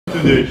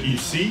the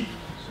EC.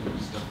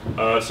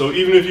 So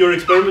even if your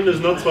experiment is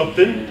not swapped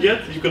in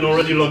yet, you can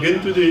already log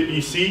into the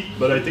EC,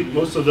 but I think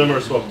most of them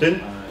are swapped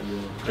in.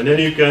 And then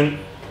you can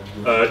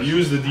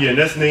use the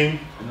DNS name.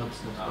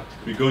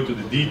 We go to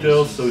the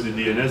details, so the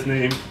DNS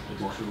name,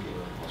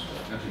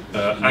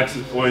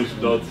 access point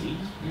dot.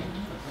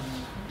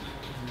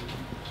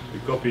 We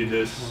copy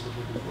this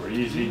for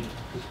easy.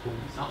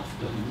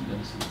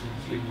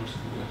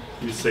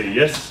 You say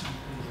yes,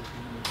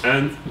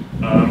 and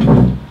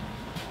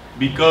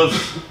because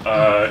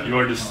you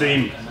are the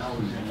same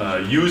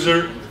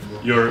user,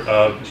 your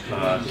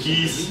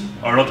keys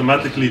are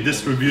automatically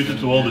distributed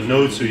to all the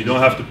nodes, so you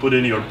don't have to put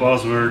in your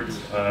password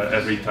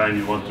every time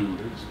you want to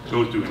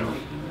go to a node.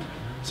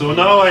 So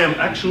now I am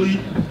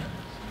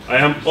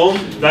on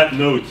that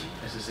node.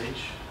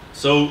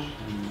 So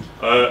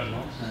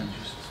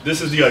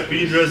this is the IP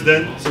address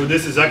then, so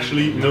this is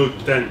actually node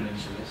 10.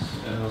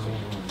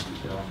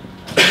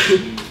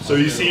 So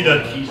you see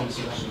that,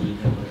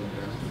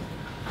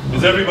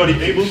 is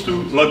everybody able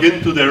to log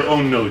into their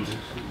own node?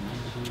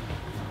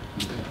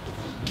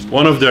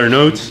 One of their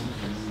nodes.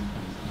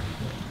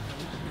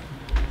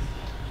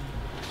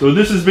 So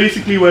this is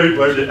basically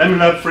where the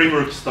MLab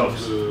framework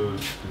stops.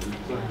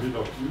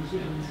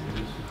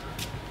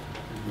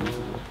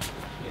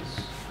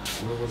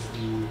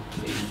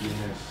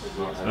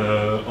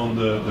 On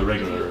the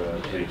regular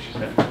page.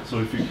 Yeah. So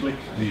if you click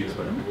the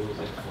experiment,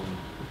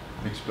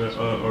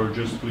 or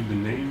just click the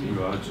name, you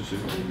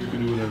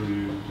can do whatever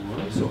you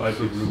want. So I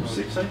put group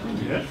 6, I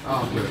think, yeah.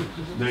 Okay.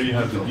 There you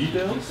have the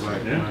details.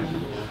 Right. Yeah.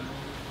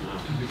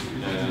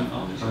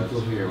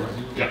 Until here, right?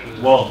 Yeah.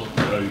 Well,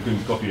 you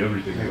can copy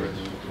everything. Right?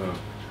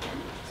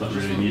 It's not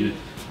really needed.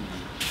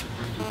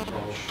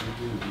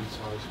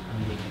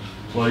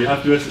 Well, you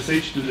have to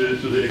SSH to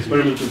the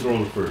experiment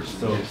controller first.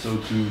 So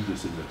to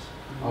this is this.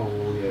 Oh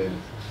yeah.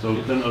 So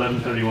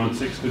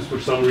 10.11.31.6, because for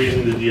some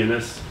reason the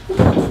DNS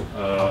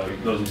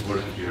doesn't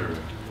work here.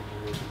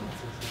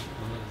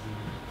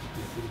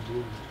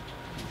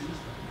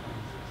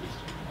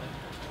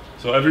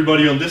 So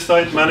everybody on this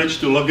side managed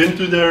to log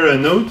into their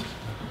node.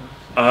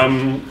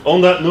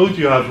 On that node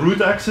you have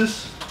root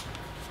access.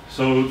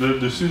 So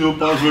the sudo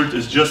password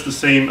is just the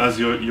same as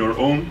your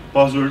own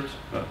password,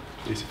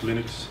 basic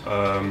Linux.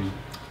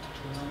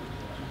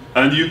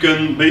 And you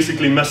can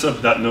basically mess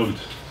up that node.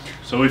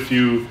 So if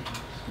you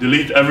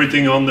delete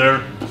everything on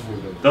there,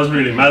 doesn't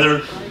really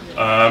matter.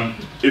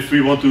 If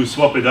we want to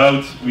swap it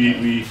out,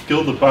 we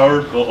kill the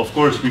power. Well, of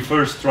course, we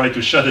first try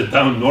to shut it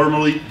down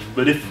normally,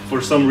 but if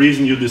for some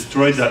reason you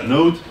destroyed that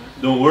node,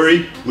 don't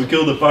worry, we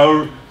kill the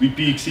power, we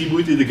PXE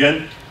boot it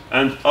again,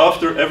 and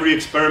after every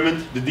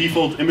experiment, the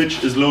default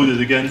image is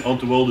loaded again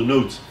onto all the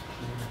nodes.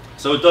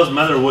 So it doesn't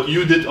matter what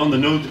you did on the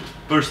node,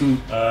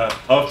 person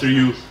after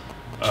you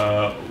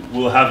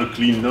will have a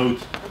clean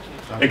node.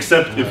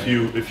 Except if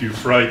you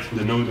fried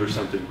the node or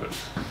something. But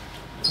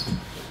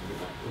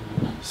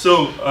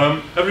so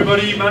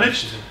everybody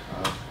managed?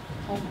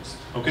 Almost.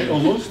 Okay,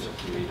 almost.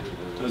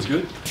 That's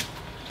good.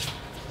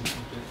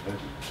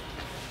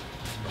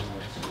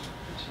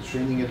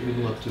 Training it with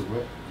what too,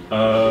 right? I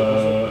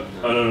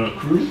don't know.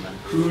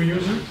 Crew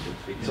user.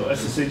 So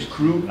SSH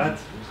crew at.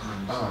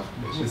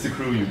 It's a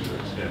crew user.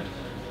 Yeah.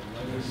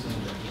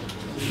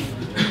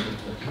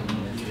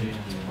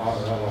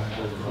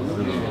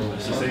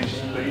 SSH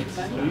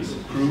space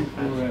crew.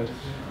 Oh yeah.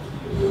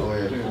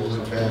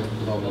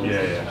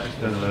 Yeah.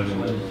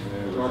 10.11.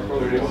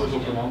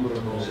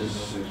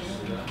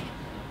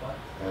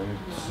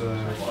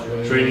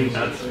 Training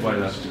at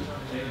w-iLab.t.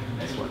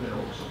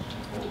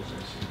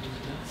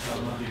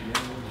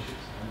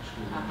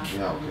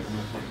 Yeah, okay.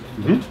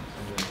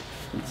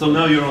 So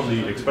now you're on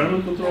the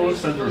experiment controller,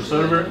 center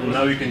server, and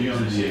now you can use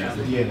the DNS.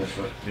 The DNS,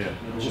 right? Yeah.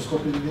 Just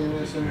copy the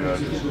DNS and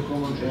execute the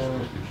command.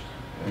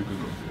 You can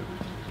copy it.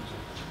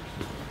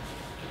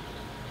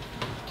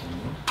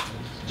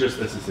 Just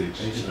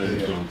SSH.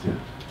 Yeah.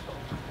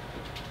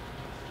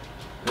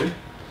 Okay.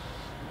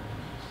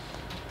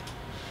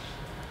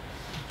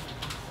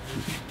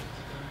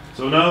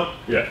 So now,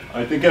 yeah,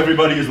 I think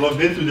everybody is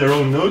logged into their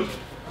own node.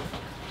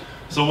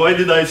 So why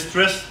did I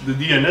stress the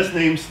DNS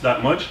names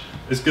that much?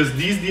 It's because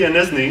these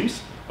DNS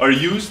names are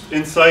used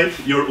inside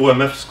your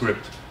OMF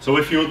script. So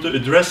if you want to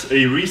address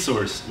a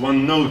resource,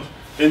 one node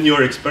in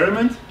your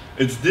experiment,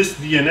 it's this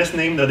DNS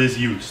name that is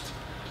used.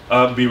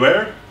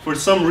 Beware, for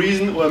some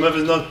reason OMF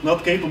is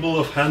not capable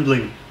of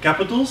handling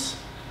capitals.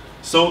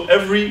 So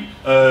every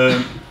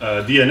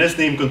DNS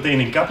name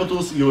containing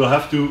capitals, you will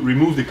have to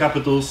remove the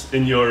capitals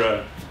in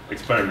your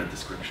experiment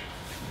description.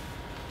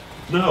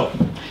 Now,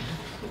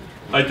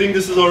 I think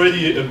this is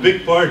already a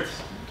big part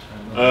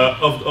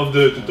of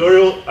the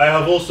tutorial. I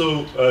have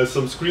also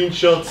some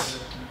screenshots,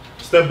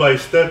 step by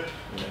step.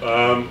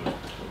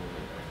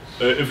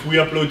 If we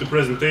upload the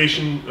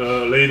presentation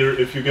later,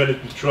 if you get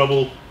into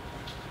trouble.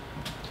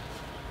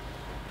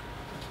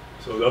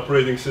 So the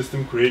operating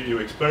system, create new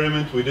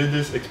experiment. We did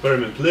this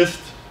experiment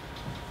list.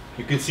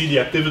 You can see the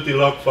activity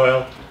log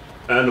file.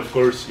 And of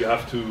course, you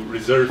have to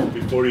reserve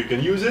before you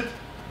can use it.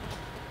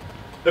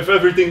 if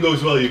everything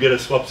goes well, you get a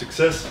swap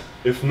success.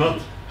 If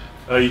not,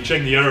 you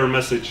check the error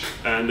message,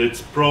 and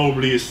it's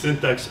probably a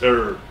syntax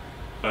error.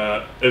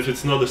 If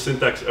it's not a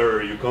syntax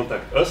error, you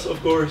contact us,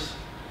 of course.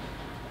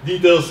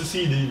 Details to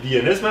see the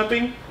DNS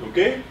mapping,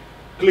 okay?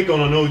 Click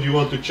on a node you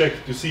want to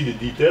check to see the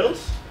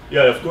details.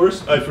 Yeah, of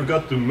course, I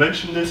forgot to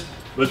mention this,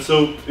 but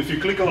so if you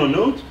click on a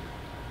node,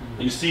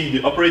 you see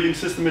the operating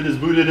system it is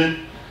booted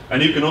in,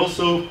 and you can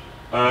also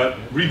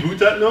reboot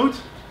that node.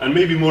 And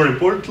maybe more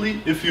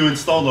importantly, if you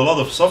installed a lot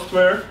of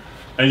software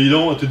and you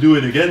don't want to do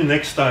it again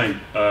next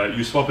time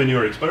you swap in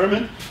your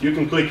experiment, you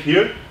can click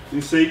here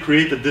and say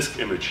create a disk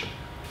image.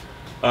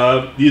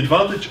 The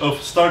advantage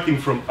of starting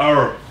from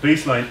our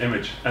baseline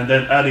image and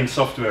then adding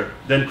software,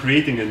 then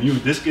creating a new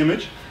disk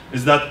image,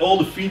 is that all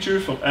the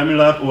features from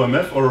IMELab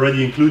OMF are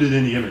already included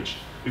in the image.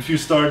 If you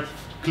start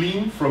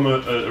clean from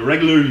a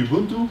regular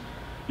Ubuntu,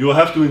 you will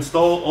have to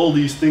install all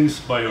these things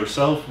by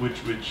yourself,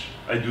 which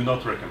I do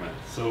not recommend.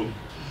 So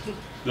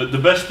the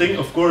best thing,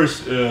 of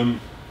course,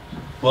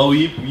 well,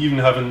 we even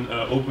have an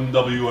open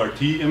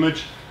w-iLab.t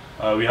image.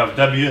 We have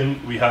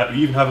Debian. We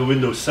even have a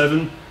Windows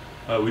 7,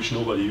 which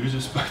nobody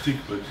uses, I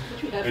think, but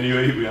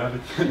anyway, we have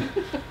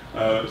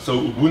it. So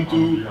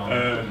Ubuntu,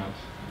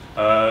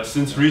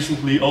 since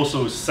recently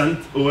also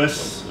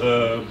CentOS,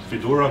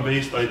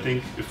 Fedora-based, I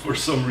think. If for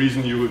some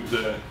reason you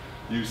would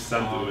use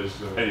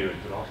CentOS, anyway.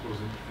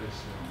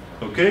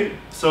 Okay,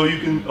 so you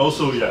can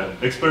also,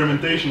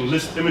 experimentation,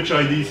 list image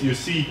IDs. You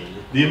see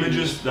the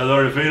images that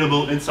are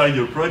available inside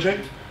your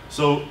project.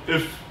 So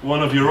if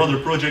one of your other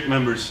project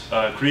members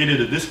created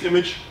a disk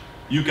image,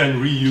 you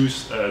can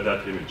reuse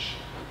that image.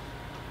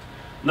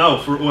 Now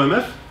for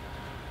OMF,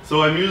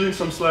 so I'm using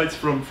some slides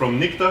from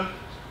NICTA.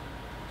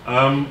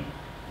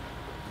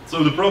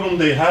 So the problem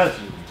they had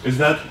is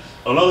that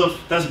a lot of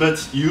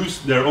testbeds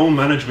use their own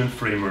management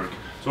framework.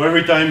 So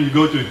every time you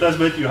go to a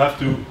testbed, you have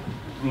to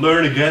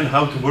learn again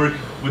how to work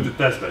with the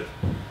testbed.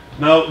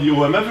 Now the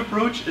OMF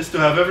approach is to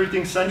have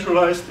everything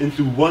centralized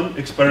into one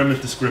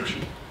experiment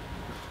description.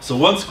 So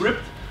one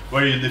script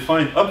where you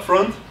define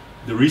upfront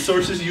the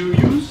resources you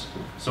use,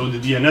 so the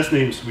DNS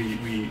names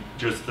we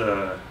just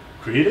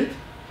created,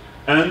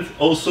 and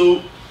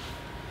also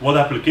what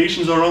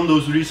applications are on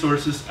those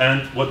resources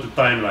and what the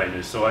timeline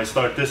is. So I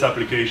start this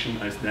application,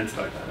 I then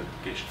start that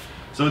application.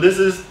 So this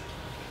is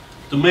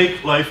to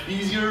make life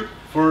easier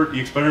for the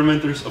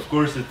experimenters. Of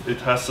course, it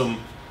has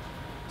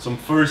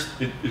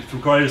it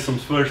requires some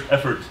first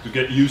effort to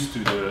get used to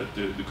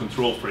the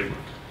control framework.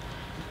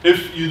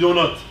 If you do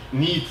not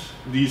need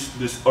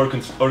this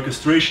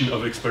orchestration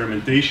of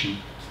experimentation,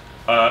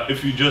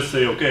 if you just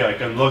say, okay, I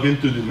can log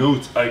into the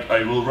nodes,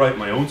 I will write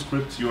my own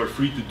scripts, you are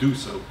free to do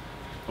so.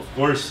 Of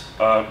course,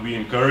 we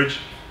encourage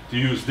to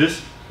use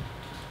this,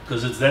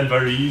 because it's then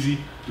very easy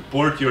to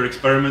port your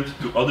experiment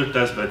to other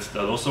testbeds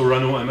that also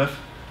run OMF.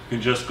 You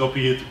can just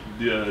copy it,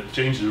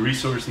 change the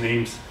resource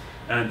names,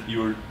 and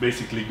you're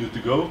basically good to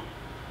go.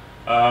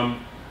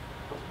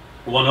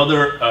 One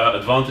other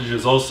advantage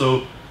is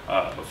also,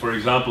 for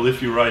example,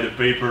 if you write a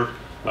paper,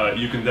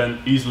 you can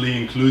then easily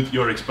include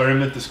your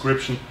experiment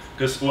description,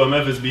 because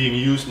OMF is being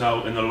used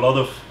now in a lot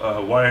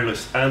of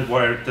wireless and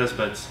wired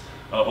testbeds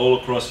all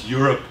across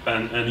Europe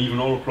and even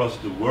all across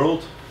the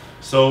world.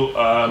 So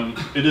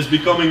it is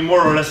becoming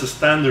more or less a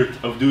standard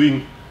of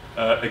doing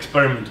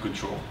experiment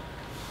control.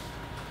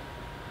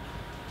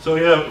 So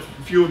yeah,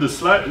 a few of the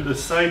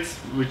sites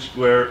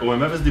where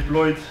OMF is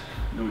deployed,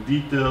 no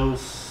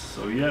details.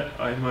 So yeah,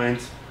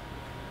 iMinds.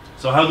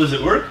 So how does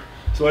it work?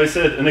 So I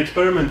said an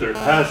experimenter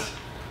has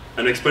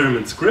an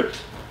experiment script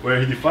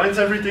where he defines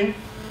everything,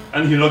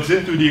 and he logs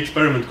into the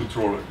experiment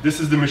controller. This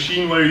is the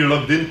machine where you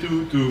logged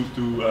into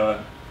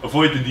to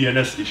avoid the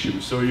DNS issue.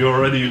 So you're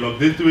already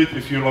logged into it.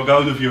 If you log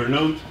out of your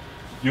node,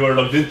 you are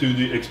logged into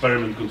the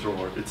experiment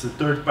controller. It's the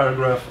third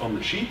paragraph on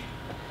the sheet.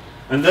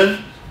 And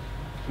then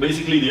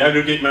basically the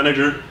aggregate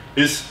manager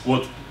is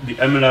what the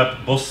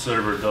IMELab boss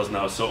server does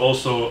now. So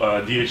also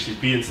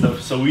DHCP and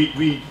stuff. So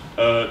we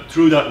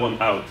threw that one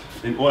out.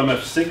 In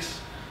OMF 6,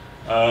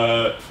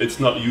 it's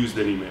not used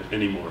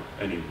anymore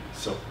anyway.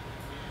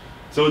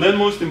 So then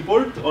most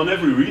important, on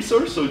every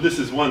resource, so this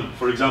is one,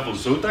 for example,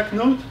 Zotac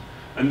node,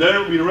 and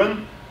there we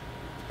run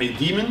a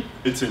daemon.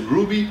 It's in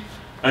Ruby,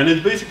 and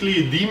it's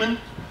basically a daemon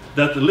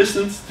that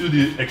listens to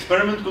the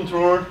experiment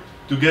controller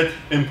to get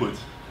input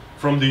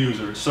from the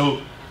user.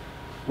 So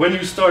when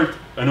you start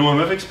an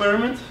OMF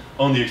experiment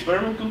on the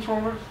experiment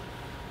controller,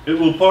 it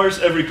will parse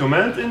every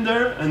command in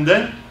there and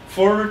then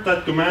forward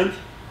that command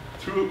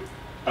through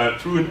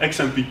an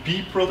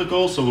XMPP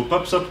protocol, so a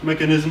PubSub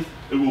mechanism.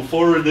 It will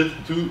forward it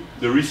to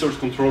the resource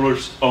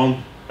controllers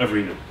on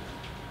every node.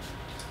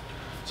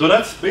 So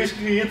that's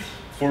basically it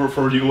for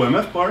the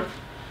OMF part.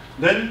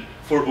 Then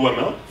for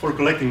OML, for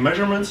collecting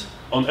measurements,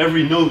 on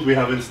every node we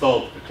have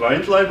installed a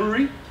client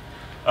library,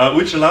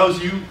 which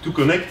allows you to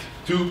connect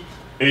to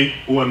a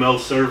OML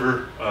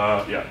server,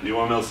 the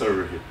OML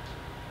server here.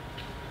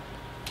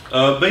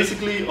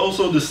 Basically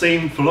also the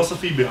same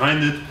philosophy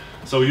behind it.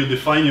 So you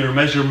define your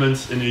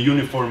measurements in a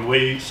uniform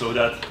way so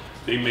that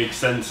they make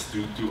sense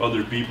to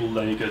other people,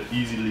 then you can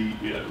easily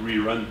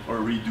rerun or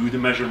redo the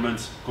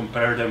measurements,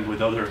 compare them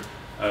with other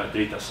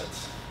data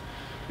sets.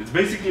 It's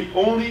basically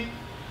only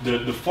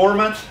the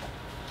format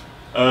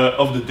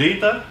of the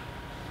data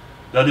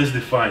that is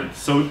defined.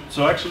 So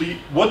actually,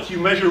 what you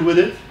measure with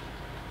it,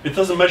 it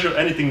doesn't measure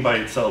anything by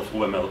itself,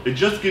 OML. It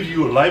just gives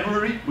you a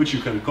library which you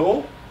can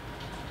call,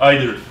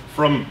 either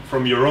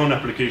from your own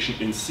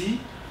application in C,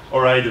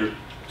 or either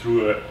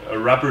through a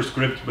wrapper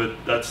script, but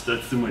that's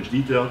too much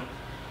detail.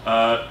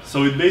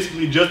 So it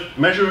basically just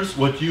measures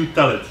what you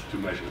tell it to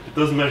measure. It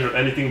doesn't measure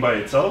anything by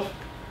itself.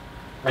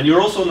 And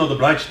you're also not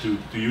obliged to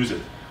use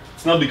it.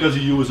 It's not because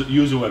you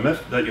use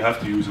OMF that you have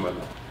to use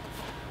OML.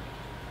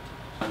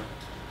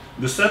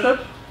 The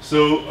setup,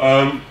 so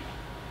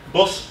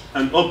BOS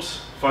and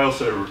OPS file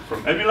server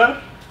from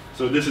w-iLab.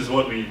 So this is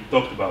what we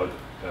talked about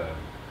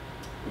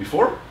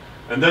before.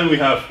 And then we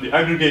have the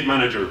aggregate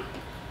manager.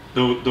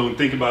 Don't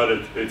think about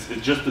it. It's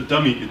just a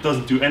dummy. It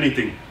doesn't do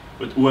anything.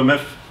 But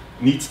OMF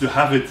needs to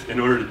have it in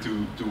order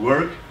to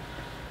work.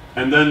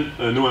 And then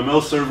an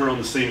OML server on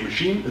the same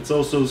machine. It's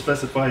also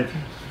specified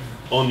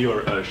on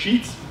your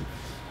sheets.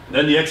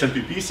 Then the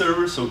XMPP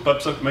server, so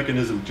PubSub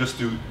mechanism, just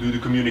to do the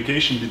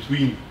communication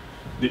between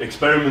the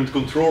experiment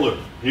controller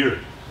here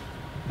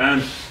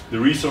and the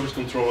resource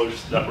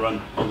controllers that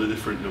run on the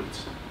different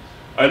nodes.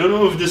 I don't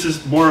know if this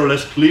is more or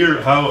less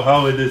clear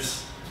how it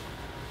is.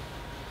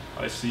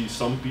 I see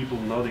some people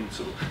nodding,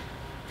 so.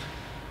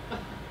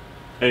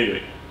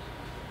 Anyway,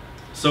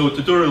 so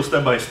tutorial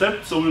step by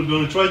step. So we're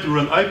going to try to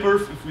run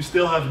iPerf if we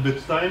still have a bit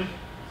of time.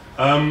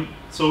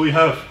 So we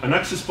have an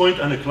access point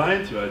and a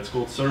client. Yeah, it's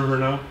called server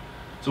now.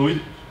 So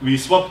we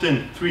swapped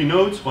in 3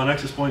 nodes, 1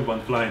 access point,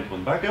 1 client,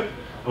 1 backup.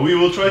 And we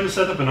will try to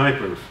set up an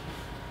iPerf.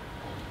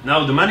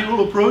 Now the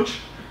manual approach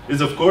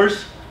is of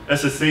course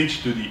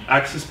SSH to the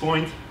access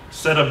point,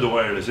 set up the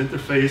wireless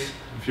interface.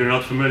 If you're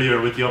not familiar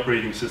with the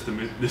operating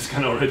system, this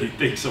can already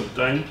take some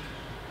time.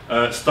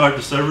 Start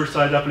the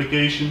server-side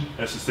application,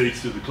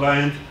 SSH to the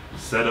client,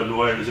 set up the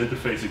wireless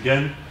interface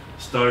again,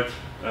 start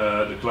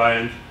the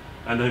client,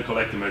 and then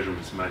collect the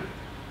measurements manually.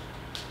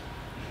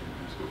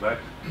 Let's go back.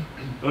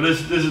 So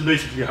this is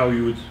basically how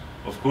you would,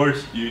 of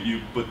course,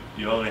 you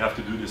only have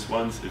to do this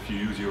once if you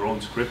use your own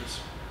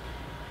scripts.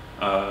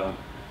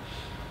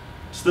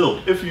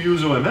 Still, if you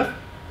use OMF,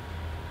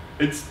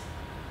 it's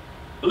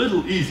a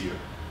little easier.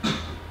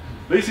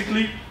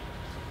 Basically,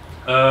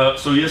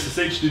 so you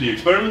SSH to the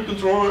experiment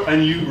controller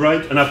and you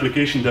write an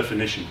application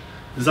definition.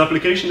 This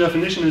application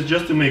definition is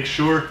just to make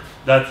sure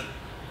that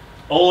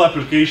all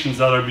applications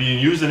that are being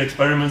used in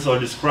experiments are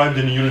described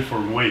in a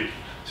uniform way.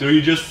 So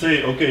you just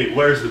say, okay,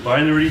 where's the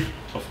binary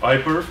of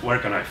iPerf? Where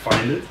can I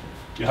find it?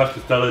 You have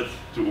to tell it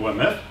to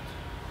OMF.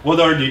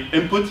 What are the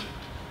input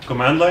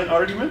command line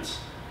arguments,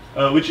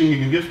 which you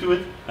can give to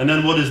it? And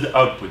then what is the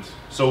output?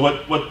 So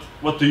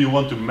what do you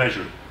want to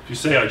measure? If you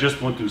say, I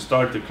just want to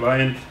start the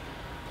client,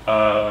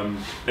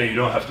 then you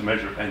don't have to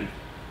measure anything.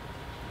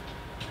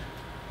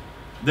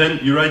 Then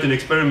you write an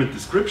experiment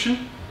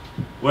description,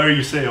 where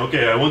you say,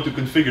 okay, I want to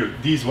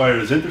configure these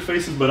wireless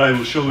interfaces, but I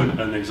will show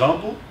an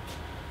example.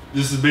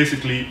 This is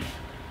basically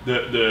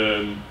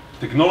the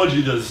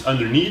technology that is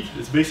underneath.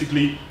 It's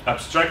basically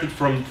abstracted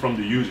from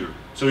the user.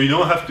 So you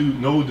don't have to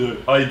know the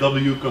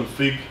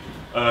iw-config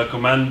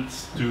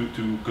commands to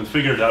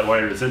configure that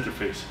wireless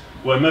interface.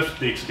 OMF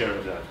takes care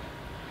of that.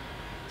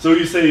 So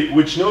you say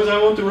which nodes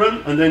I want to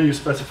run, and then you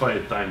specify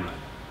a timeline.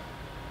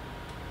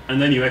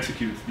 And then you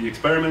execute the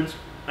experiment,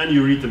 and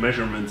you read the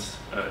measurements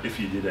if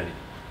you did any.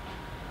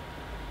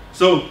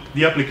 So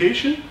the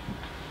application,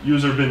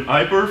 user bin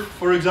iPerf,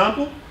 for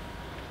example,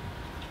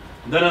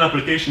 then an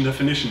application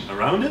definition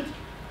around it,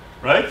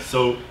 right?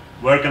 So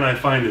where can I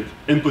find it?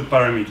 Input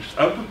parameters,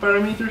 output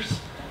parameters,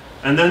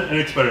 and then an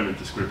experiment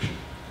description.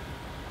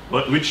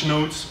 Which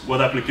nodes, what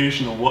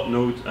application on what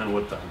node, and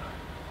what timeline.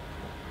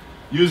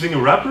 Using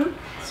a wrapper,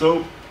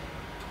 so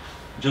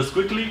just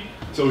quickly,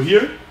 so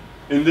here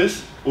in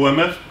this,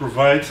 OMF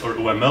provides, or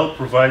OML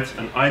provides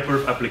an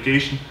iPerf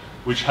application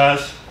which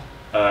has,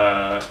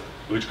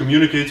 which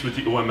communicates with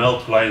the OML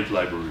client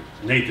library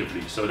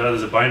natively. So that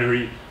is a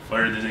binary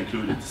where it is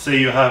included. Say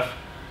you have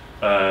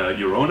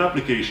your own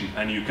application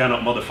and you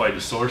cannot modify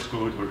the source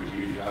code, or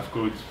you have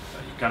code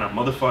that you cannot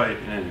modify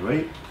in any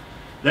way,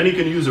 then you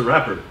can use a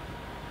wrapper.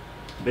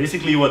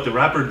 Basically what the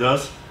wrapper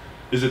does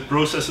is it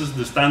processes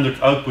the standard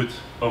output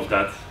of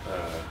that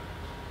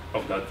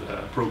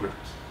program.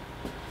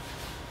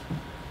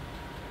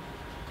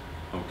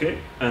 Okay,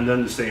 and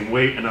then the same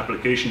way, an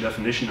application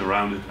definition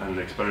around it and an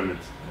experiment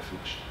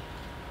definition.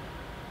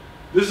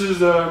 This is,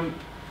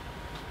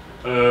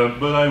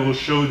 but I will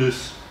show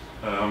this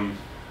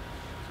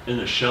in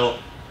a shell.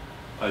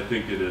 I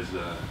think it is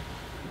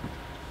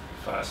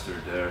faster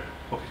there.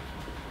 Okay.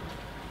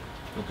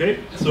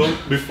 Okay, so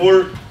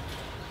before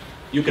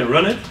you can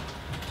run it,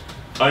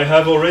 I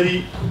have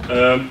already,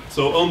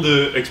 so on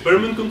the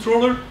experiment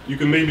controller, you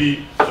can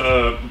maybe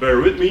bear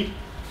with me.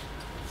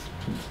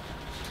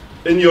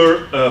 In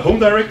your home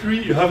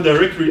directory, you have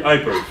directory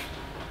iPerf.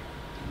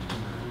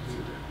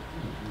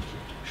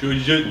 So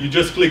you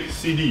just click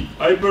cd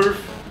iperf,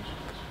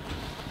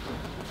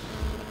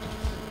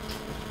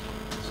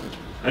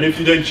 and if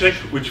you then check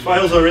which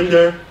files are in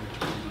there,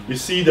 you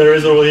see there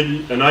is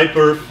already an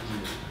iperf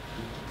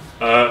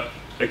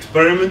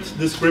experiment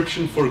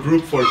description for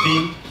group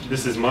 14.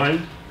 This is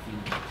mine.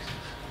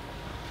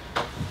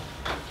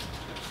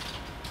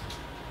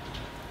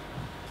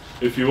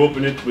 If you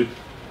open it with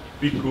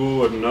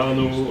Pico or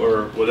Nano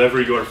or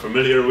whatever you are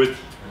familiar with,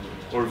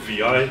 or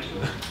VI,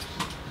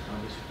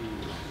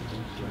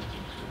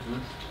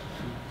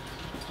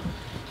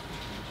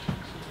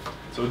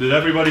 so did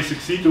everybody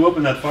succeed to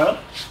open that file?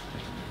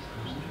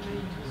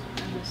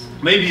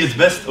 Maybe it's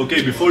best,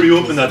 okay, before you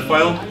open that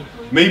file,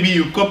 maybe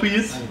you copy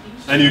it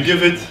and you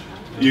give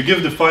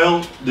the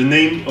file the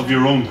name of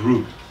your own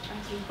group.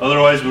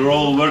 Otherwise, we're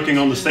all working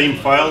on the same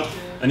file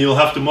and you'll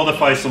have to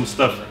modify some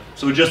stuff.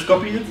 So just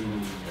copy it.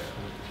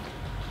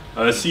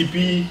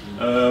 CP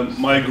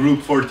my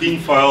group 14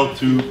 file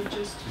to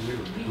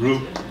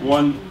group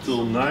 1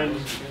 till 9.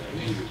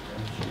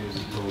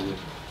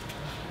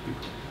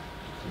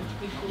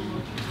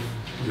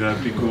 Yeah,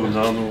 Pico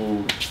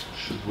Nano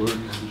should work.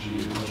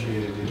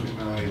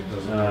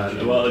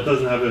 Well, it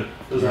doesn't have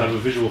a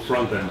visual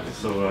front end,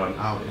 so.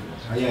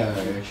 Yeah,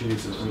 actually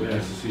it's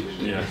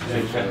yeah.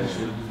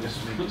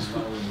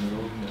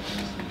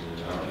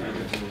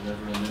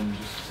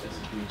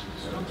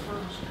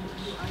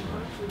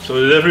 So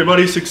did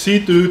everybody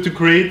succeed to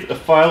create a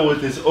file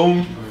with his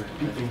own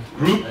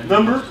group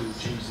number?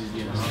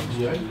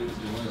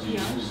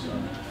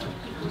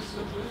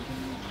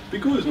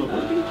 Pico is not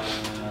working.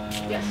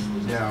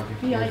 Yeah,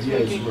 okay. Yeah, it's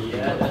working.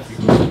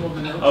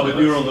 Oh, but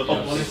you're on the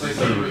opposite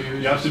server.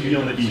 You have to be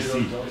on the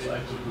EC.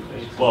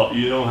 Well,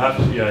 you don't have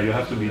to. Yeah, you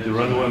have to be to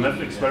run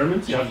OMF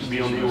experiments. You have to be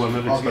on the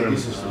OMF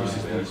experiments.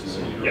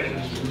 Yeah.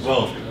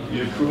 Well,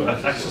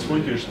 at access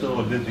point, you're still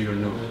logged into your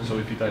node. So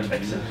if you type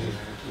exit,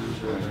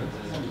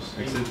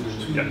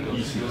 yeah,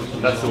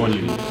 EC. That's the one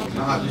you need.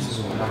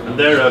 And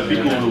there,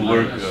 people will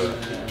work.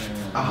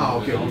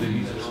 Okay.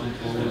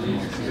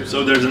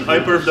 So there's an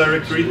iperf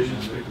directory.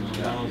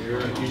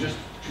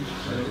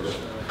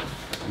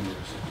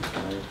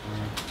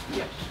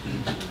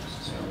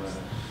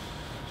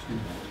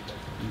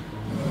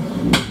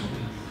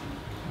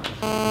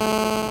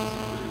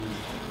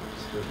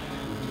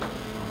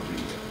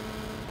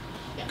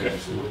 Okay.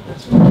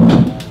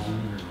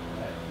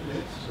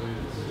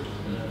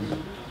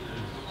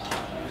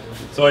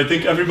 So I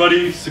think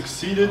everybody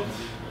succeeded.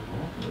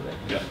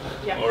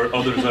 Yeah. Or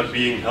others are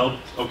being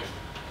helped. Okay.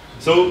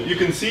 So you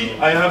can see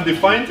I have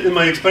defined in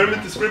my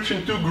experiment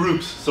description 2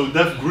 groups. So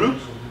dev group,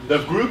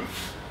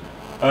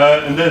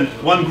 and then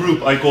one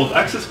group I called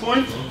access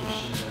point.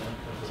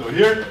 So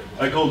here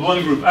I called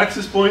one group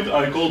access point,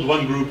 I called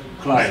one group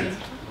client.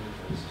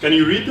 Can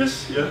you read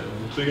this? Yeah,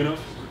 big enough?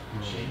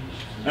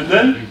 And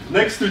then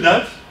next to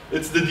that,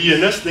 it's the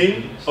DNS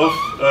name of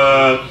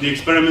the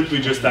experiment we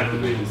just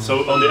activated.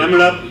 So on the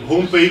IMEC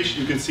homepage,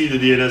 you can see the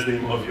DNS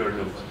name of your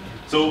node.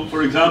 So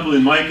for example,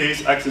 in my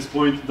case, access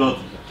point dot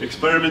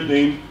experiment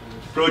name,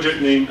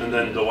 project name, and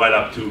then the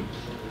w-iLab.t.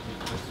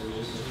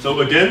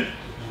 So again,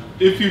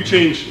 if you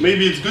change,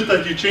 maybe it's good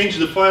that you change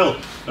the file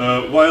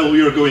while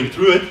we are going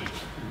through it.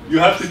 You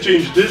have to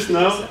change this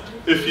now.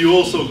 If you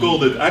also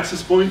called it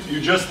access point, you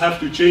just have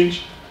to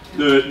change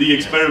the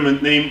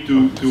experiment name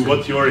to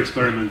what your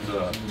experiment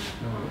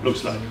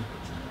looks like.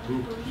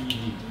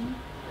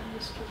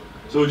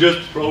 So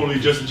probably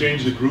just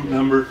change the group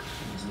number.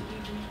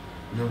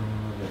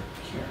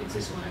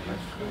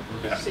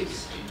 Yeah.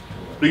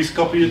 Please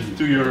copy it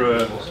to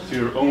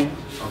your own.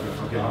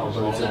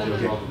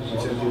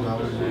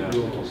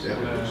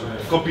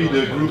 Copy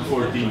the group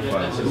 14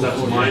 file, since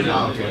that's mine,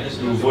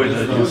 to avoid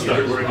that you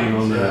start working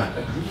on the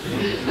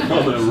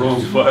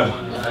wrong file.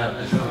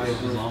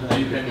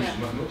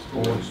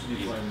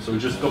 So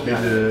just copy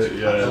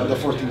the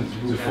 14.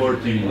 The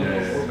 14.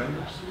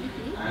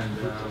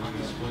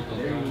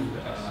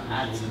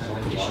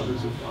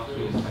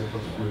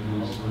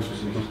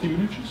 Nog 10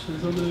 minuutjes,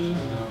 is dat de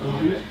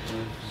uur?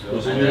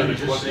 Dat is nu een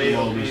kwart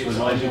eenmaal, dus we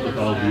zijn in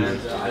totaal duur.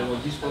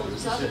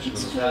 Staat er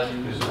iets voor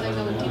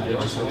dat we 10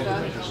 minuutjes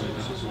vertragen?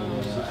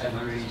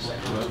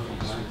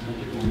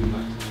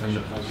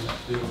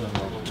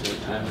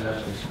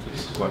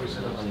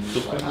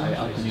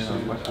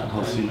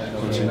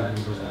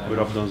 Hoe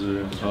rap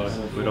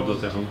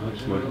dat hij gang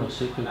gaat, maar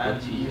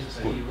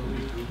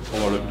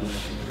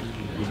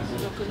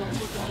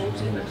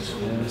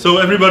So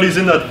everybody's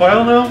in that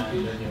file now.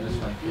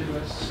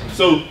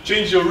 So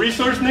change your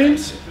resource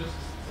names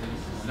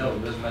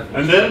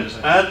and then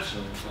add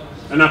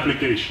an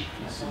application.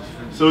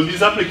 So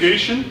this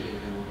application,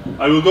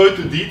 I will go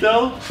into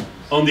detail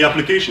on the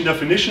application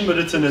definition, but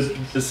it's in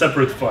a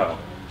separate file.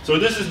 So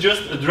this is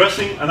just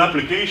addressing an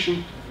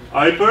application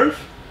iperf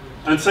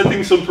and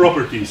setting some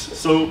properties.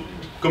 So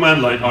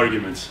command line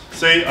arguments.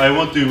 Say I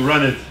want to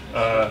run it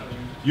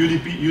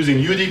UDP, using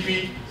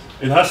UDP.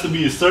 It has to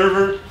be a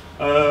server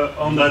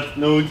on that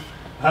node. It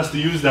has to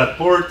use that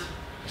port.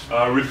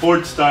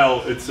 Report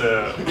style, it's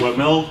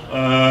OML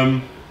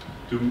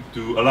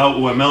to allow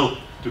OML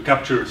to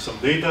capture some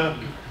data,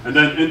 and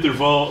then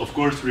interval, of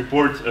course,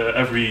 report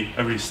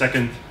every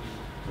second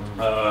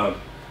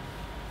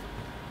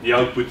the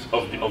output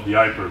of the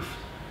iPerf.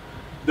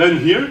 Then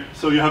here,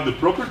 so you have the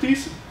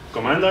properties,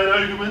 command line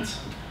arguments,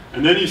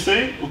 and then you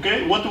say,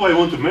 okay, what do I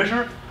want to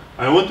measure?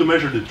 I want to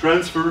measure the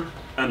transfer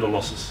and the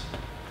losses.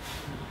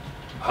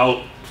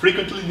 How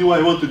frequently do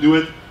I want to do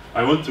it?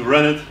 I want to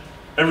run it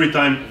every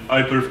time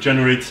iPerf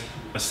generates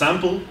a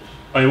sample.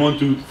 I want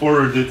to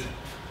forward it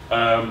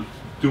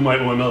to my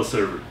OML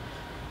server.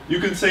 You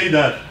can say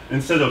that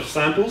instead of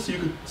samples, you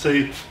could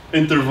say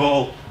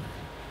interval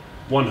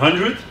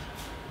 100.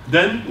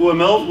 Then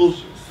OML will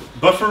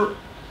buffer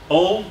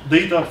all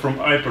data from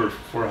iPerf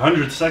for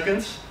 100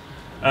 seconds,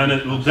 and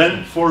it will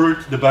then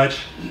forward the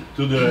batch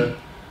to the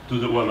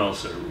OML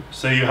server.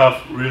 Say you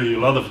have really a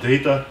lot of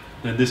data,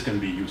 then this can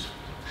be useful.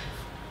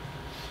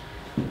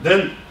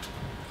 Then,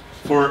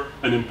 for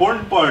an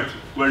important part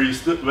where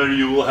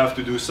you will have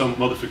to do some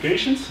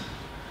modifications,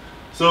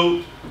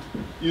 so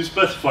you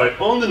specify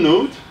on the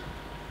node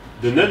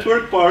the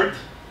network part,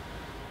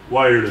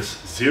 wireless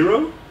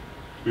 0.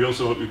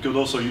 We could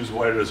also use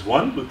wireless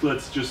 1, but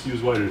let's just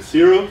use wireless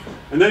 0.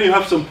 And then you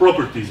have some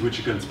properties which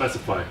you can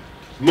specify.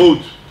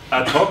 Mode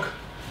ad hoc.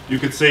 You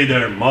could say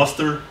they're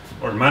master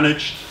or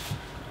managed.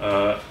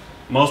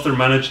 Master,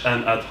 managed,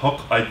 and ad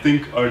hoc, I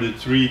think, are the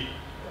three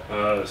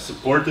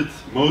supported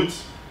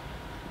modes.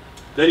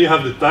 Then you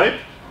have the type.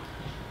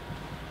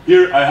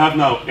 Here I have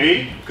now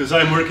A, because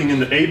I'm working in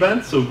the A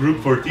band, so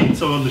group 14.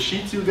 So on the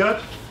sheets you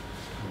got,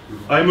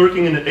 I'm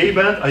working in the A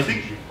band. I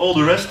think all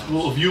the rest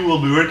of you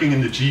will be working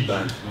in the G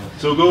band.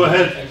 So go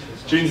ahead,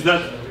 change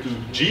that to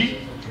G.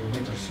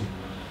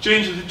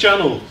 Change the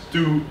channel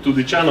to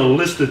the channel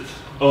listed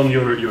on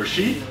your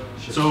sheet.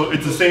 So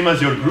it's the same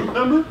as your group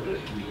number.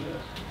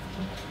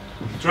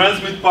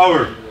 Transmit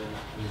power.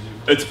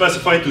 It's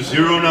specified to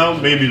 0 now.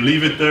 Maybe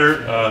leave it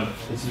there.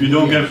 If you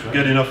don't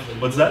get enough,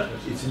 what's that?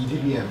 It's in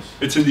dBm.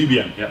 It's in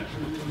dBm, yeah.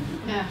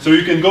 So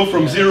you can go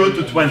from 0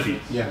 to 20.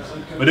 Yeah.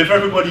 But if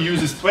everybody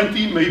uses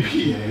 20,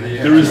 maybe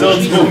the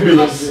results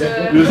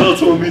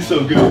won't be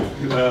so good.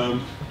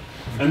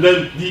 And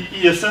then the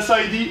ESS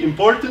ID,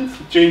 important.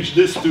 Change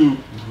this to,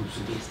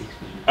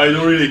 I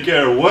don't really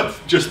care what,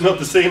 just not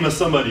the same as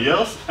somebody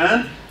else.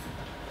 And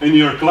in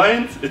your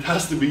client, it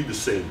has to be the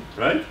same,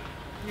 right?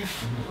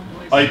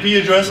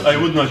 IP address, I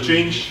would not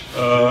change.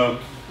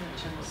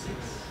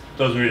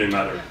 Doesn't really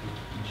matter.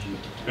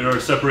 There are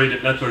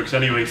separated networks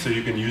anyway, so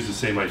you can use the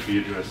same IP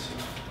address.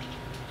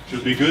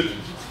 Should be good.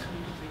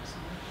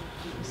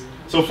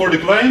 So for the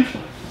client,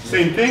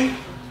 same thing.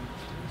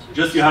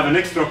 Just you have an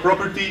extra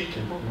property,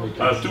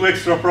 2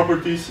 extra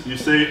properties. You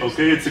say,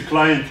 okay, it's a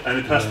client and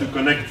it has to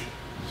connect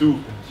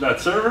to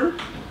that server.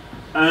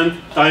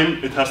 And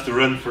time, it has to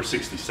run for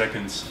 60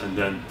 seconds and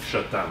then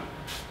shut down.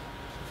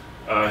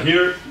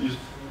 Here, you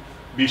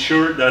be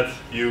sure that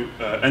you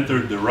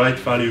enter the right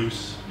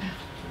values,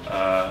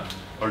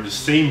 or the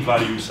same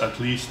values at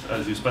least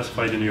as you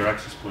specified in your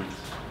access points,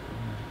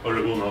 or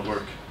it will not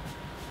work.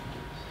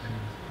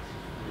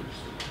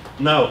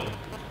 Now,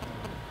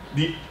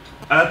 the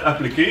add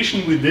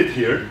application we did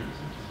here,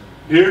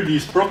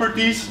 these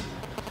properties,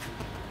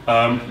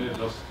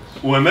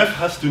 OMF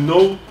has to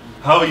know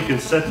how you can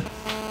set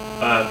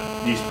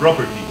these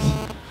properties.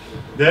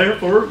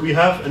 Therefore, we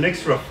have an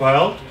extra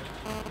file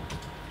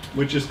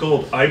which is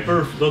called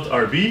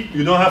iperf.rb.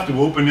 You don't have to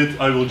open it.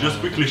 I will just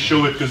quickly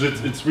show it because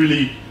it's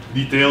really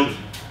detailed.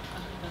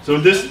 So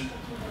in this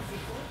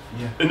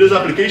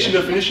application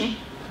definition,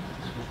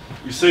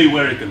 you say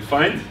where you can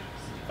find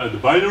the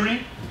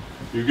binary.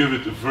 You give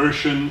it a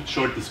version,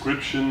 short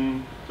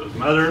description, doesn't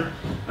matter.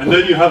 And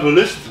then you have a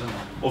list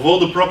of all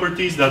the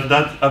properties that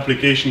that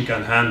application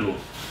can handle.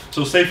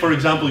 So say, for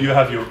example, you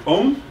have your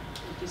own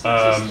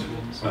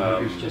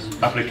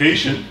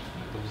application,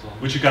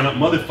 which you cannot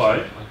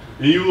modify.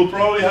 You will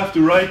probably have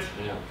to write,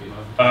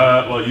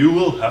 you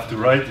will have to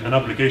write an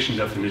application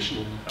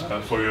definition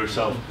for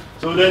yourself.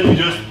 So then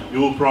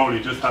you will probably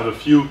just have a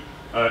few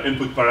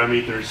input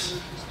parameters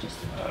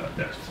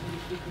there.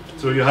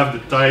 So you have the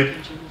type,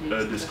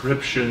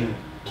 description,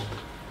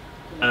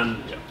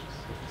 and yeah.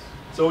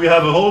 So we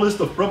have a whole list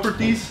of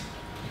properties.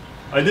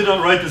 I did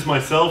not write this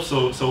myself,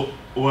 so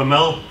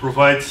OML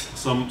provides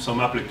some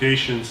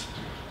applications,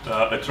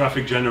 a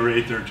traffic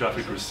generator,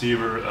 traffic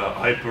receiver,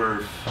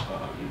 iPerf,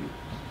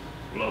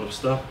 a lot of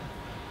stuff.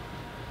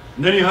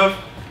 And then you have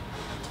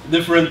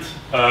different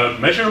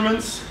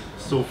measurements.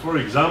 So for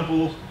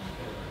example,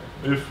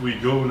 if we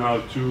go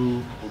now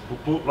to,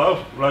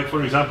 like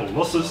for example,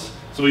 losses.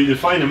 So you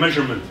define a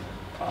measurement,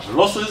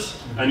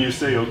 losses, and you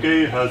say,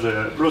 okay, it has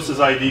a process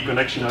ID,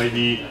 connection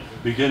ID,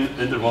 begin,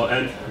 interval,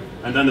 end,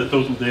 and then the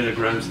total data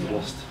grams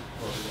lost.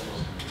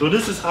 So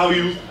this is how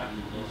you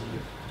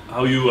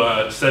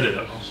set it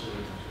up,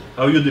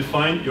 how you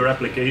define your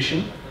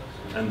application,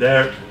 and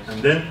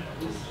then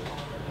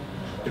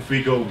if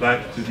we go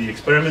back to the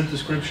experiment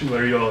description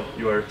where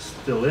you are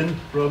still in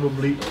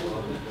probably.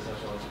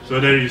 So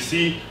there you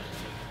see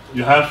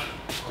you have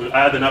to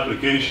add an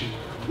application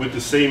with the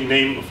same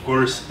name, of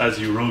course, as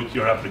you wrote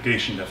your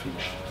application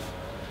definition.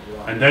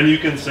 And then you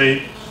can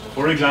say,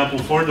 for example,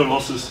 for the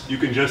losses, you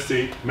can just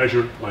say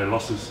measure my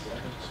losses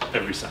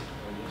every sample.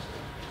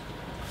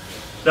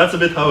 That's a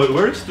bit how it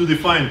works, to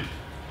define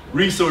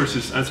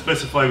resources and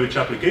specify which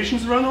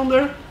applications run on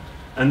there.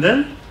 And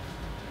then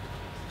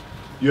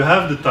you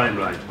have the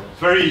timeline.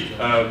 Very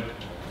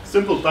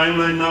simple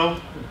timeline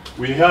now.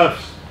 We have,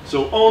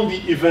 so on the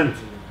event,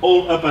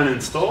 all up and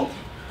installed.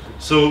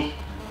 So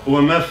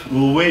OMF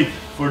will wait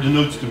for the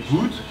nodes to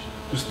boot,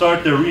 to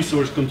start their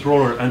resource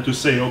controller and to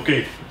say,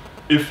 okay,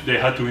 if they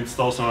had to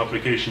install some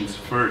applications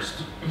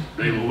first,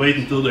 they will wait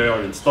until they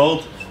are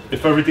installed.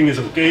 If everything is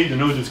okay, the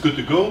node is good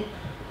to go,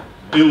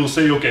 it will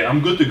say, okay,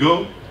 I'm good to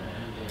go.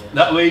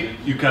 That way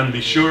you can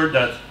be sure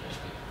that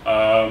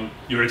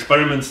your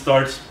experiment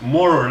starts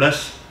more or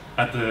less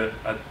at the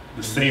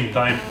same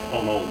time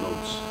on all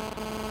nodes.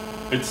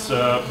 It's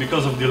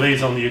because of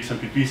delays on the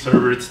XMPP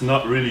server, it's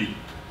not really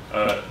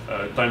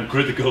time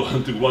critical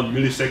to 1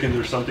 millisecond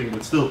or something,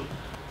 but still,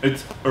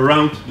 it's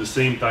around the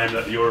same time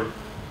that your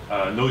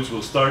nodes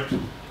will start.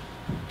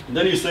 And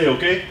then you say,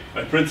 okay,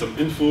 I print some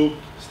info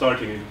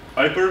starting an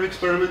iPerf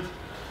experiment.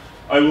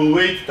 I will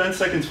wait 10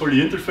 seconds for the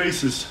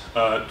interfaces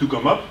to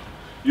come up.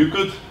 You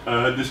could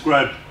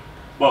describe,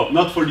 well,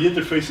 not for the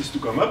interfaces to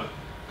come up,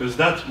 because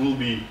that will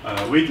be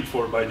waited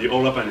for by the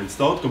all up and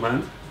installed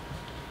command.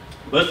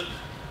 But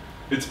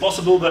it's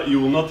possible that you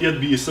will not yet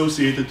be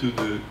associated to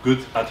the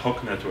good ad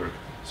hoc network.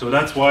 So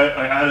that's why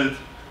I added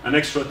an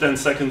extra 10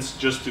 seconds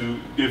just to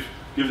give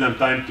them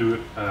time to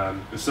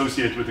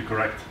associate with the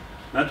correct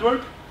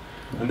network.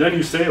 And then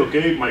you say,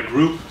 okay, my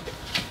group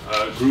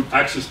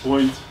access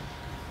point,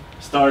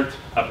 start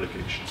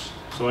applications.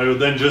 So I will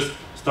then just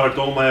start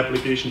all my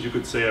applications. You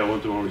could say I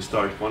want to only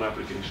start one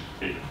application.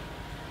 Anyway.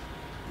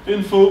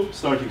 Info,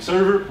 starting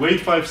server, wait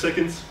 5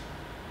 seconds,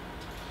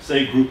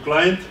 say group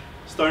client,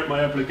 start my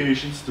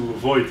applications to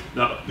avoid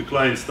that the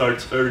client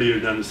starts earlier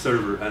than the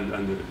server and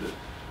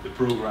the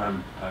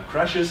program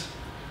crashes.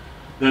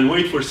 Then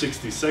wait for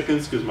 60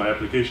 seconds because my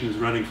application is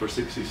running for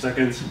 60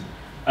 seconds.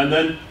 And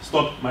then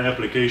stop my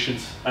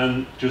applications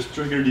and just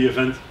trigger the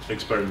event,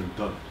 experiment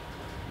done.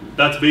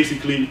 That's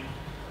basically,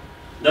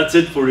 that's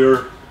it for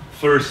your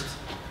first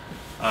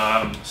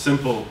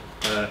simple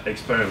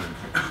experiment.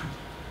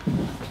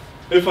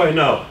 If I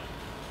now,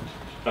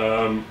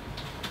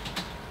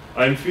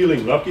 I'm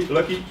feeling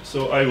lucky,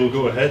 so I will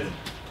go ahead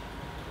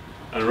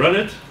and run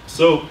it.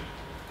 So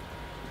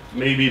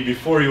maybe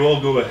before you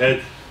all go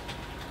ahead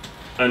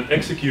and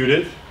execute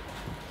it,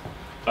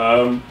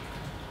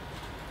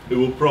 it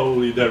will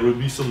probably, there will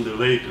be some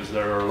delay because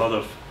there are a lot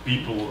of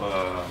people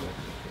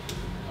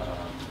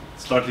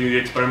starting the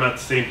experiment at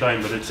the same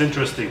time, but it's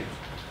interesting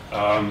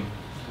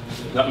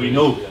that we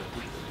know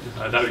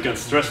that we can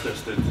stress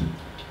test it.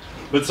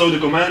 But so the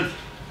command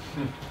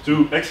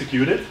to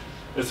execute it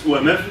is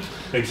OMF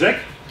exec,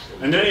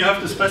 and then you have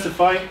to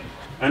specify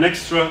an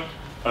extra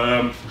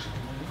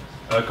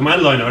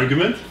command line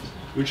argument,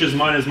 which is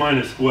minus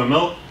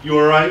OML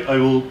URI. I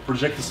will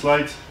project the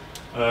slides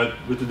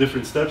with the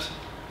different steps.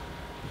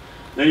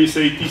 Then you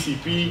say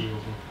TCP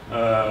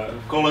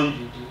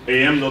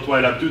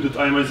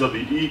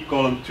am.w-iLab.t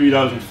colon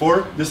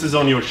 3004. This is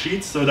on your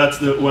sheet, so that's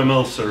the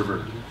OML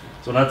server.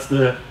 So that's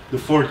the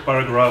fourth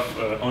paragraph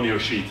on your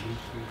sheet.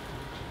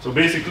 So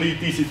basically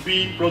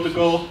TCP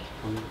protocol,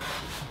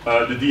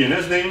 the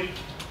DNS name,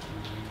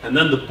 and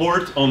then the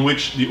port on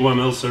which the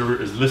OML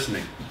server is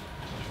listening.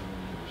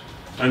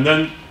 And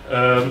then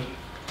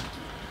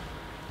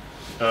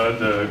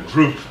the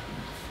group.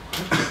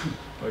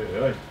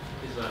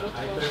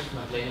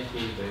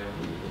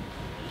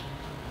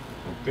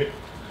 Okay,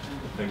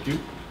 thank you.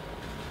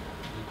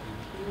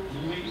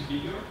 Can you make it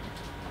bigger?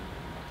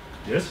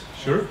 Yes,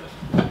 sure.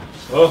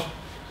 Oh,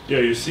 yeah,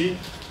 you see,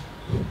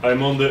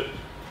 I'm on the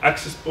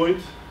access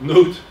point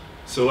node,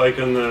 so I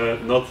can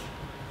not,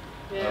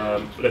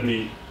 let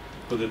me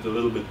put it a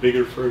little bit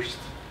bigger first.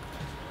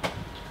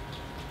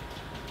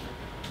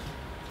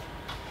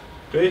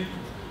 Okay,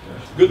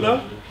 good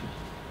now?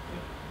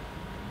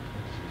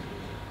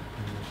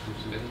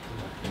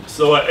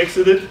 So I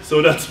exited,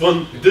 so that's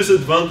one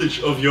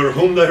disadvantage of your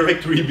home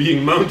directory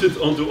being mounted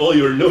onto all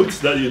your nodes,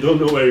 that you don't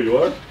know where you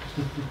are.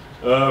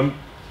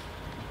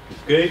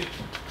 Okay.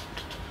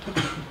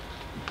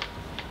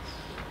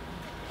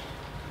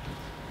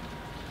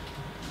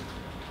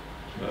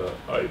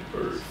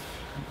 iPerf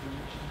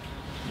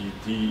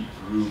ET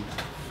group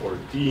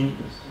 14.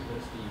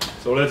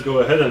 So let's go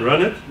ahead and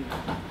run it.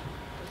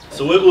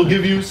 So it will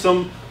give you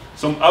some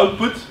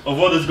output of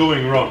what is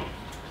going wrong.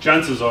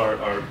 Chances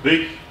are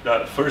big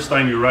that first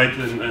time you write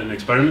an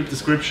experiment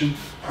description,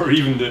 or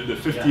even the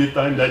 50th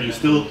time, that you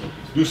still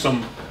do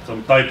some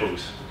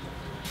typos.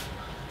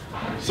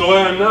 So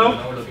I am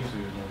now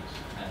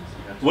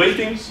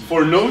waiting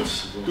for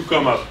nodes to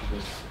come up.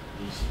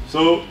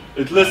 So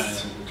it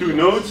lists 2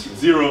 nodes,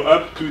 0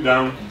 up, 2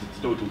 down,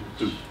 total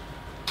 2.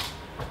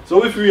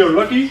 So if we are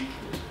lucky,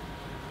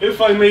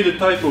 if I made a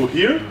typo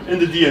here in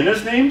the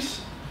DNS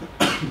names,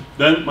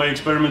 then my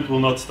experiment will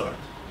not start.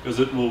 because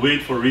it will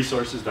wait for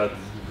resources that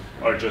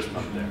are just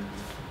not there.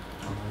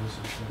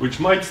 Which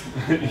might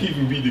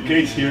even be the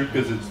case here,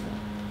 because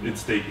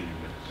it's taking a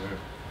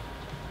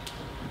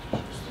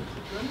bit.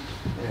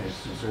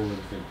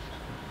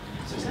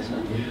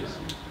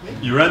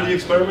 You ran the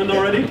experiment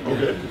already?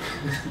 Okay.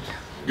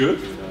 Good,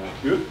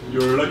 good.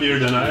 You're luckier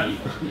than I am.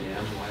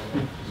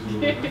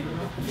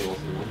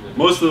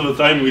 Most of the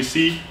time we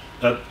see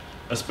that,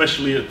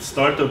 especially at the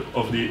startup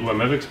of the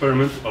WinnF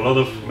experiment, a lot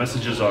of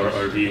messages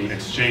are being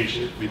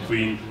exchanged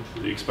between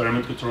the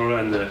experiment controller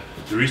and the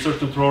resource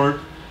controller.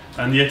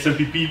 And the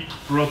XMPP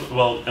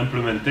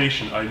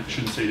implementation, I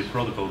shouldn't say the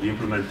protocol, the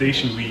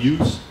implementation we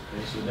use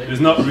is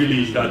not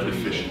really that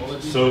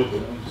efficient. So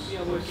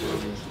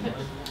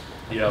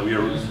yeah, we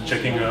are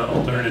checking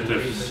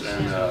alternatives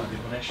and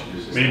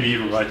maybe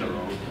even right or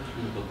wrong.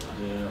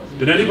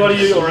 Did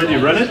anybody already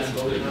run it?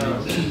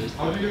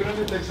 How do you run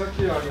it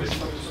exactly?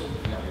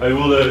 I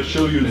will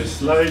show you the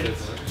slide.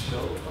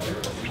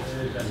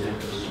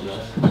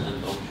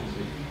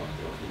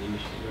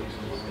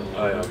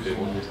 Ah, yeah, okay.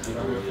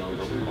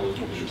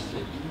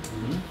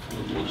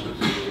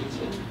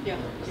 Yeah.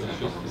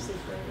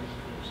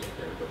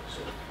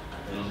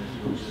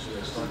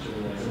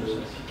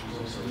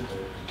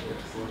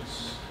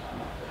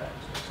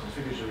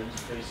 Configure your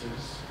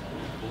interfaces,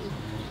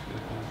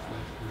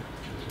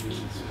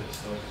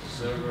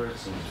 servers,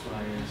 some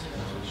clients, so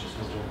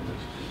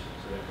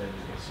that then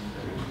you can see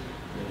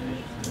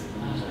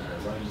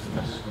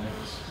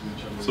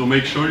that. So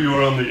make sure you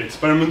are on the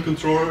experiment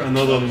controller and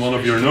not on one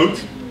of your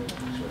nodes.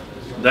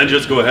 Then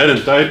just go ahead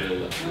and type.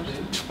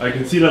 I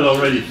can see that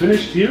already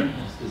finished here.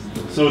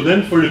 So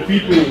then for the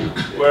people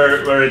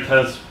where it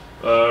has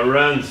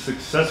ran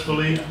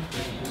successfully,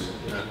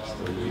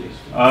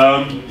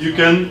 you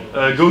can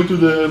go to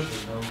the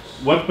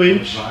web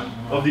page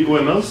of the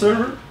OML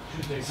server.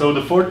 So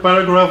the fourth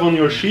paragraph on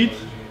your sheet.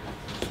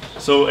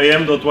 So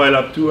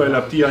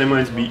am.w-iLab.t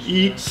iMinds be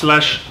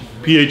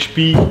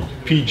 /php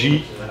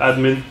pg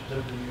admin.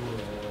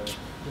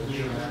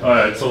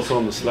 It's also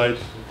on the slide.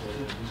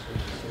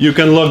 You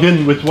can log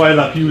in with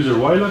w-iLab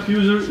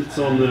user. It's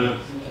on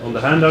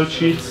the handout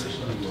sheets.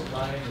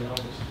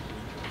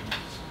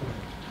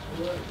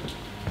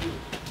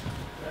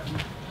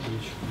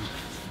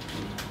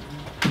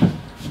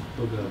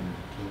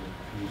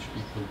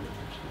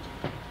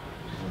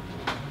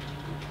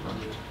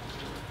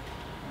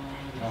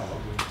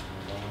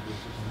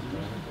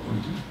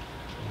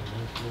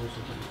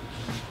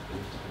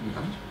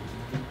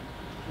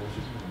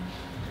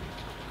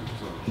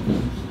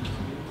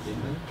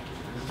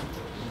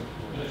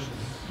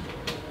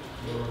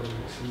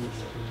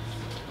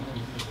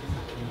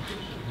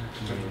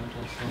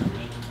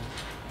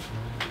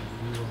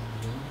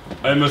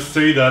 I must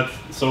say that,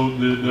 so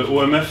the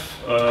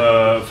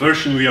OMF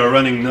version we are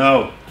running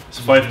now is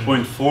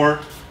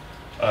 5.4,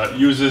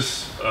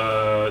 uses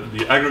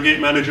the aggregate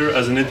manager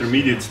as an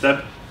intermediate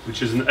step,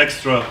 which is an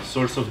extra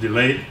source of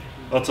delay.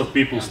 Lots of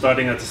people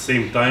starting at the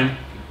same time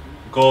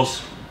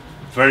cause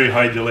very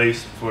high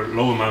delays for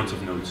low amounts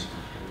of nodes.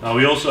 Now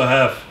we also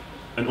have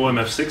an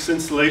OMF6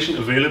 installation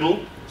available,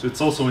 so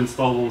it's also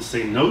installed on the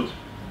same node.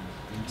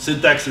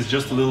 Syntax is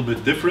just a little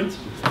bit different,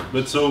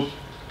 but so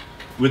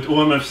with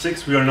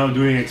OMF6 we are now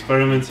doing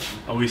experiments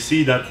and we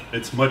see that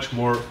it's much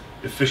more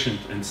efficient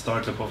in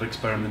startup of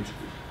experiment.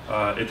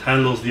 It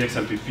handles the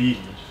XMPP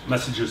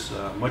messages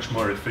much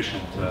more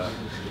efficient.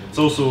 It's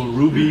also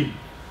Ruby,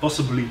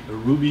 possibly a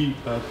Ruby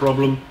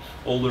problem,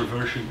 older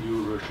version,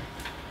 newer version.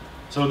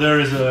 So there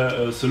is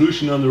a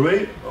solution on the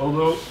way,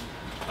 although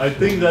I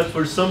think that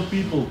for some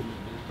people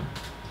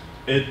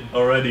it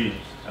already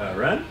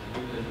ran.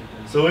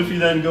 So if you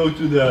then go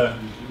to the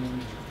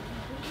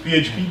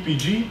PHP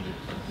PG,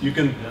 you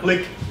can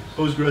click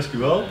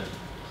PostgreSQL,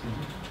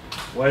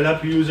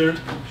 w-iLab user.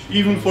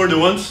 Even for the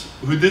ones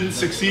who didn't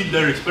succeed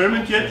their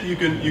experiment yet, you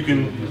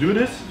can do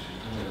this.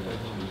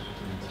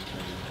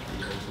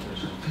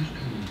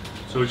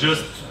 So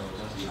just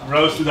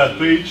browse to that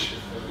page,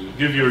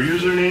 give your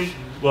username.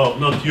 Well,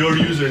 not your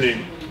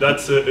username.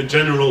 That's a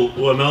general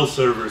OML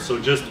server. So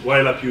just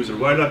w-iLab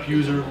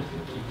user.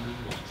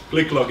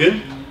 Click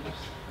login,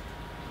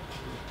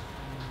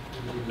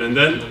 and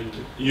then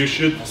you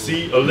should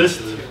see a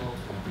list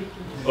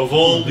of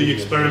all the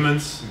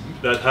experiments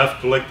that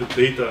have collected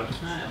data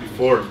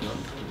before.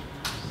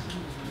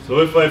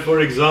 So if I,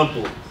 for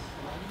example,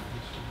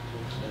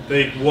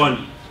 take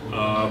one.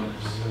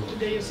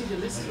 There you see the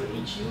list for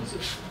each user,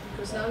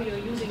 because now you're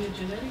using a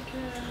generic.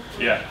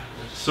 Yeah.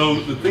 So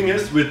the thing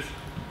is,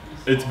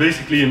 it's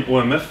basically an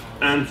OMF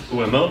and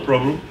OML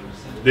problem.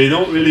 They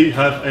don't really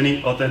have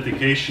any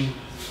authentication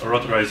or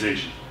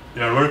authorization.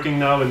 They are working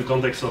now in the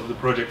context of the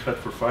project Fed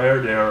for Fire.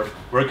 They are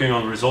working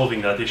on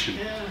resolving that issue.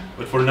 Yeah.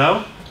 But for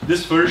now,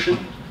 this version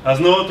has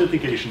no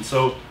authentication.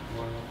 So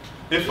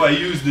if I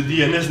use the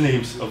DNS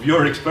names of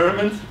your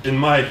experiment in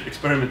my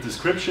experiment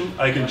description,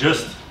 I can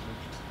just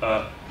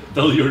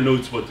tell your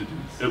nodes what to do.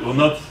 It will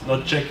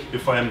not check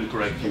if I am the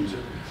correct user.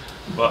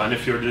 And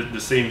if you're the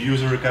same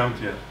user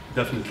account, yeah,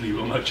 definitely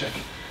will not check.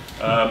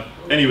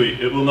 Anyway,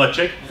 it will not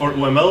check. For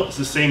UML, it's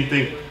the same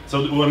thing.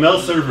 So the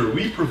UML server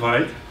we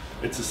provide,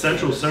 it's a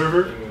central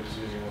server.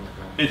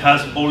 It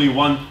has only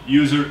one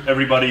user.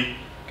 Everybody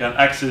can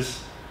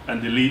access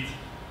and delete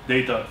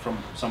data from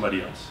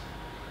somebody else.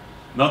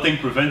 Nothing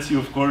prevents you,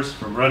 of course,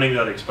 from running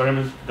that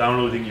experiment,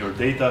 downloading your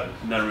data,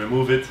 and then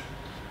remove it.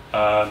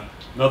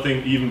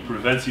 Nothing even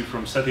prevents you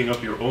from setting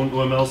up your own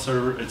UML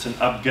server. It's an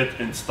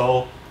apt-get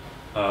install.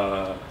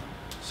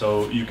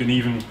 So you can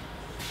even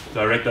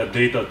direct that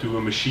data to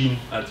a machine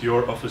at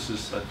your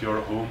offices, at your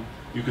home.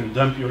 You can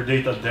dump your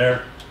data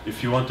there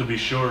if you want to be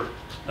sure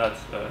that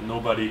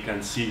nobody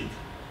can see it.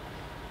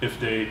 If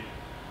they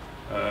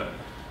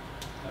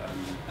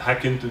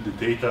hack into the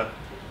data,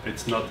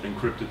 it's not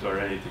encrypted or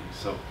anything.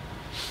 So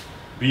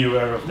be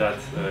aware of that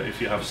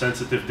if you have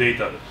sensitive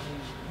data.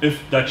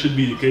 If that should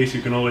be the case,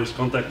 you can always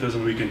contact us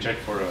and we can check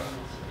for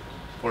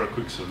a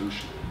quick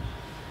solution.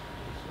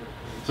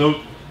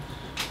 So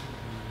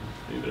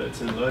maybe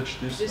let's enlarge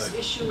this. This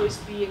issue is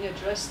being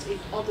addressed in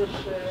other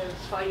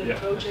pilot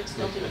projects,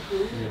 not in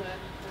Chrome.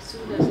 As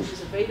soon as it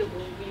is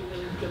available, we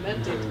will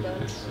implement it.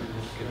 But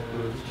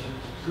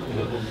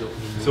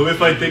so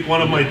if I take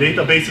one of my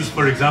databases,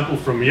 for example,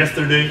 from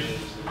yesterday,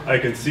 I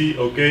can see,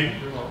 okay,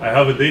 I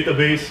have a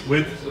database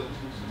with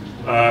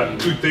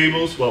 2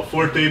 tables, well,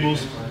 4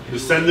 tables. The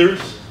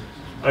senders,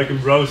 I can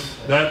browse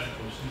that.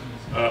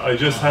 I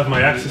just have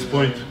my access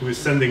point who is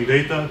sending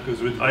data,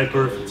 because with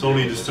iPerf, it's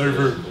only the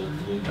server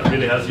that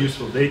really has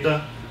useful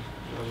data.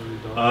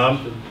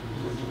 And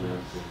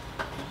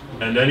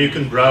then you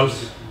can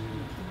browse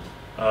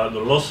the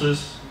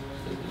losses,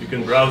 you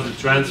can browse the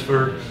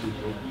transfer,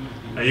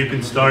 and you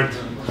can start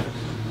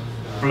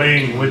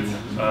playing with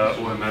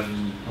OMF.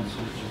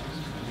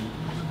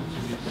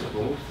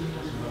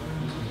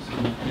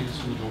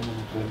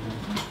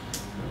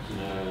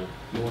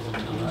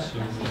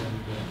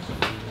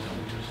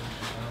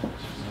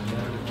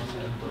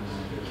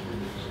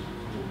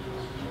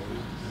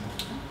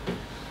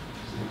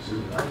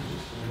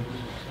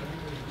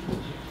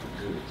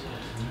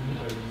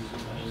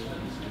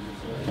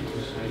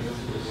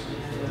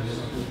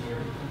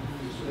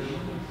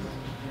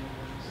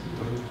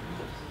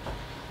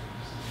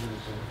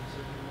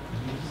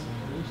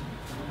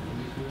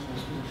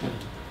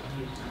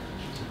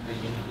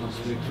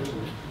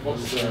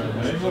 What's the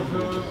name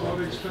of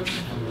our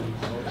experiment?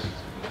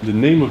 The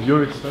name of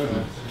your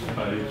experiment?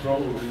 I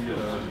probably,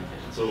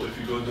 so if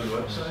you go to the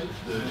website,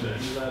 the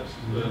w-iLab,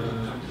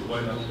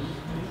 w-iLab.t,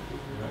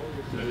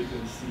 there you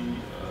can see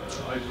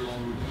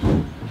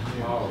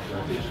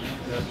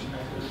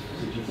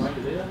Did you find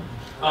the data?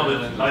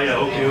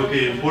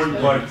 okay, important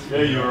part.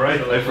 Yeah, you're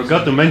right. I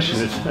forgot to mention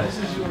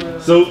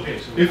it. So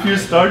if you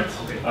start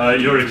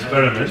your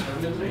experiment,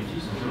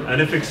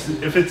 and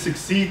if it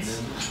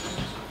succeeds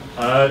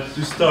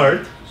to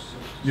start,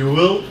 you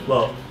will,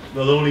 well,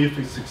 not only if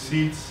it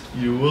succeeds,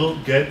 you will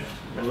get,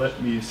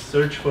 let me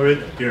search for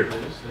it here.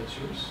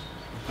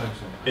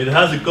 It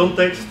has a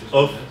context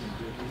of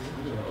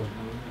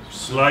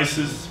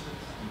slices,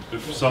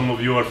 if some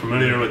of you are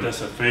familiar with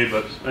SFA,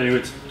 but anyway,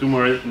 it's too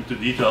more into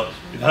detail.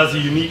 It has a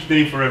unique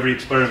name for every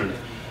experiment.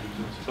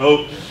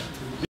 So